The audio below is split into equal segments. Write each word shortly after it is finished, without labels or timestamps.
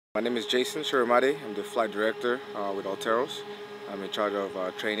My name is Sorinmade. I'm the flight director with Altaeros. I'm in charge of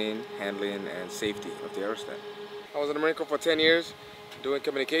training, handling, and safety of the Aerostat. I was in the Marine Corps for 10 years doing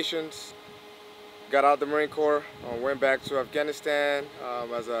communications. Got out of the Marine Corps, went back to Afghanistan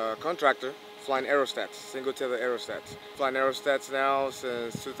as a contractor, flying aerostats, single tether aerostats. Flying aerostats now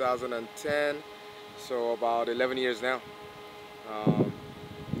since 2010, so about 11 years now.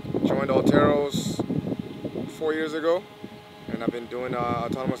 Joined Altaeros 4 years ago, and I've been doing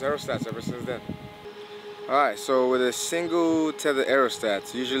autonomous aerostats ever since then. Alright, so with a single tether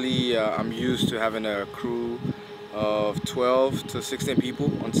aerostats, usually I'm used to having a crew of 12 to 16 people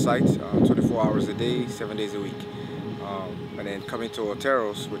on site, 24 hours a day, 7 days a week. And then coming to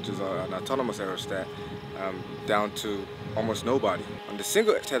Altaeros, which is an autonomous aerostat, down to almost nobody. On the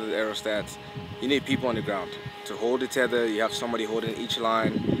single tether aerostats, you need people on the ground. To hold the tether, you have somebody holding each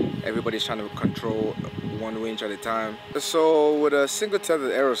line. Everybody's trying to control one winch at a time. So with a single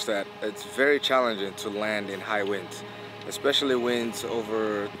tethered aerostat, it's very challenging to land in high winds, especially winds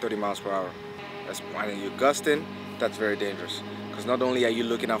over 30 miles per hour. That's when you're gusting, that's very dangerous. Because not only are you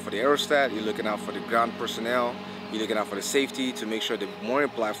looking out for the aerostat, you're looking out for the ground personnel, you're looking out for the safety to make sure the mooring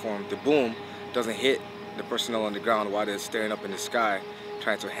platform, the boom, doesn't hit the personnel on the ground while they're staring up in the sky,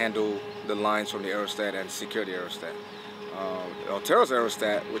 trying to handle the lines from the aerostat and secure the aerostat. Altaeros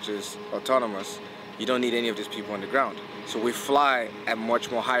aerostat, which is autonomous, you don't need any of these people on the ground. So we fly at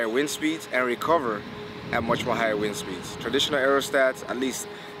much more higher wind speeds and recover at much more higher wind speeds. Traditional aerostats, at least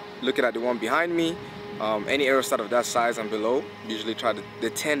looking at the one behind me, any aerostat of that size and below usually they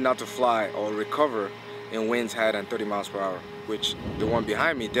tend not to fly or recover in winds higher than 30 miles per hour, which the one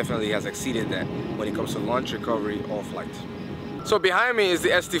behind me definitely has exceeded that when it comes to launch, recovery, or flight. So behind me is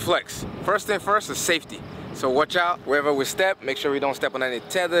the ST Flex. First thing first is safety. So watch out wherever we step, make sure we don't step on any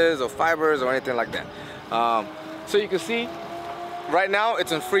tethers or fibers or anything like that. So you can see right now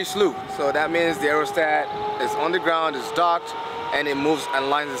it's in free slew. So that means the aerostat is on the ground, it's docked, and it moves and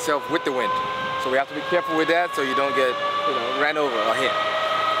aligns itself with the wind. So we have to be careful with that so you don't get ran over or hit.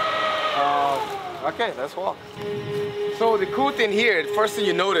 Okay, let's walk. So the cool thing here, the first thing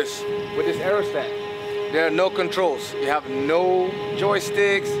you notice with this aerostat, there are no controls. You have no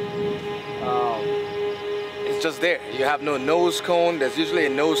joysticks. It's just there. You have no nose cone. There's usually a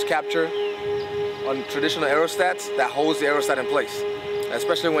nose capture on traditional aerostats that holds the aerostat in place,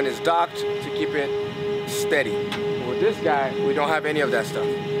 especially when it's docked to keep it steady. With this guy, we don't have any of that stuff.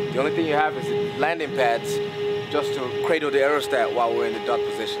 The only thing you have is the landing pads just to cradle the aerostat while we're in the dock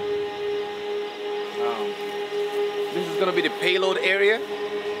position. This is going to be the payload area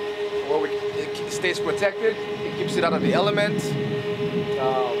where it stays protected. It keeps it out of the elements.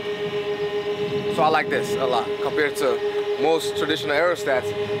 So I like this a lot compared to most traditional aerostats.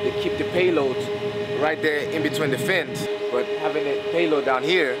 They keep the payload right there in between the fins, but having the payload down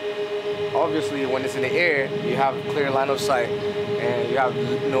here, obviously when it's in the air, you have clear line of sight and you have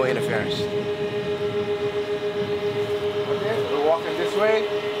no interference. Okay, we're walking this way.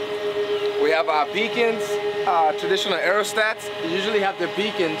 We have our beacons. Traditional aerostats usually have the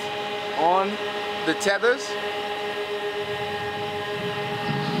beacons on the tethers,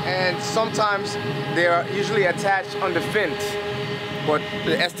 and sometimes they are usually attached on the fins. But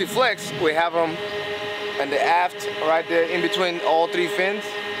the ST Flex, we have them in the aft right there in between all three fins,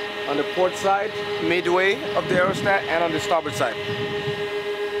 on the port side, midway of the aerostat, and on the starboard side.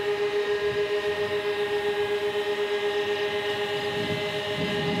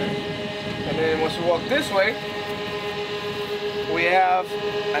 And then once we walk this way, we have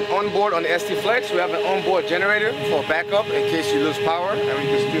an onboard on the ST Flex. We have an onboard generator for backup in case you lose power, and we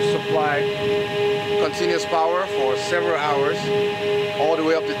can still supply continuous power for several hours all the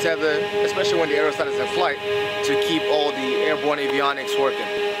way up the tether, especially when the aerostat is in flight, to keep all the airborne avionics working.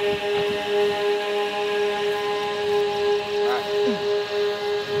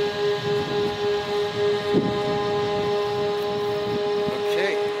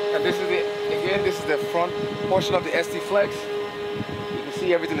 Okay, and this is the front portion of the ST Flex. You can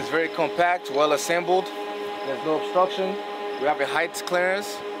see everything is very compact, well assembled. There's no obstruction. We have a height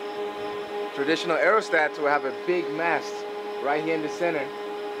clearance. Traditional aerostats will have a big mast right here in the center,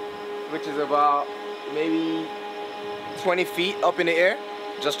 which is about maybe 20 feet up in the air,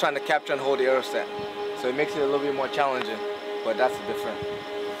 just trying to capture and hold the aerostat. So it makes it a little bit more challenging, but that's the difference.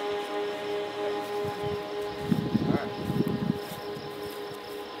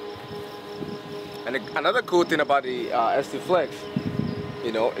 And another cool thing about the ST Flex,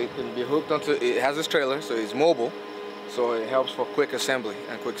 it can be hooked onto, it has this trailer, so it's mobile, so it helps for quick assembly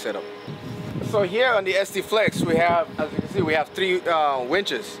and quick setup. So here on the ST Flex, we have, as you can see, we have three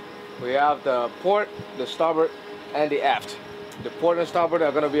winches. We have the port, the starboard, and the aft. The port and starboard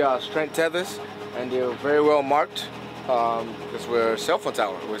are going to be our strength tethers, and they're very well marked because we're a cell phone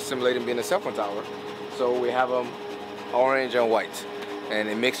tower. We're simulating being a cell phone tower, so we have them orange and white, and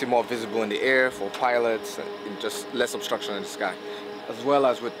it makes it more visible in the air for pilots and just less obstruction in the sky, as well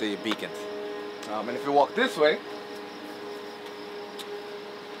as with the beacons. And if you walk this way,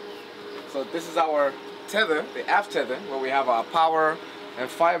 so this is our tether, the aft tether, where we have our power and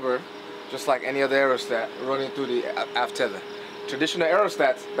fiber, just like any other aerostat, running through the aft tether. Traditional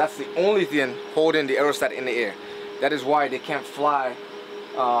aerostats, that's the only thing holding the aerostat in the air. That is why they can't fly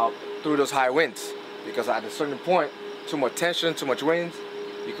through those high winds, because at a certain point, too much tension, too much winds,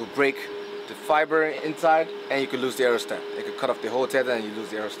 you could break the fiber inside and you could lose the aerostat. It could cut off the whole tether and you lose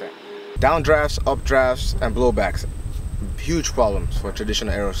the aerostat. Downdrafts, updrafts, and blowbacks, huge problems for a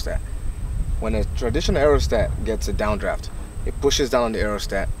traditional aerostat. When a traditional aerostat gets a downdraft, it pushes down on the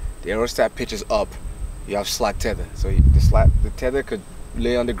aerostat pitches up, you have slack tether. So the tether could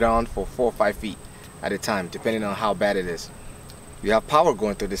lay on the ground for 4 or 5 feet at a time, depending on how bad it is. You have power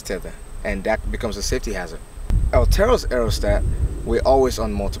going through this tether, and that becomes a safety hazard. Altaeros aerostat, we're always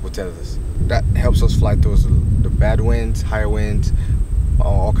on multiple tethers. That helps us fly through the bad winds, higher winds,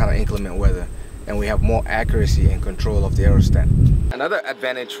 all kind of inclement weather, and we have more accuracy and control of the aerostat. Another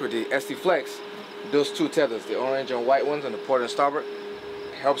advantage with the ST Flex, those two tethers, the orange and white ones on the port and starboard,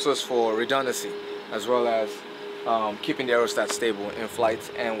 helps us for redundancy, as well as keeping the aerostat stable in flight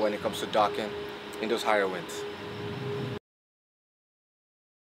and when it comes to docking in those higher winds.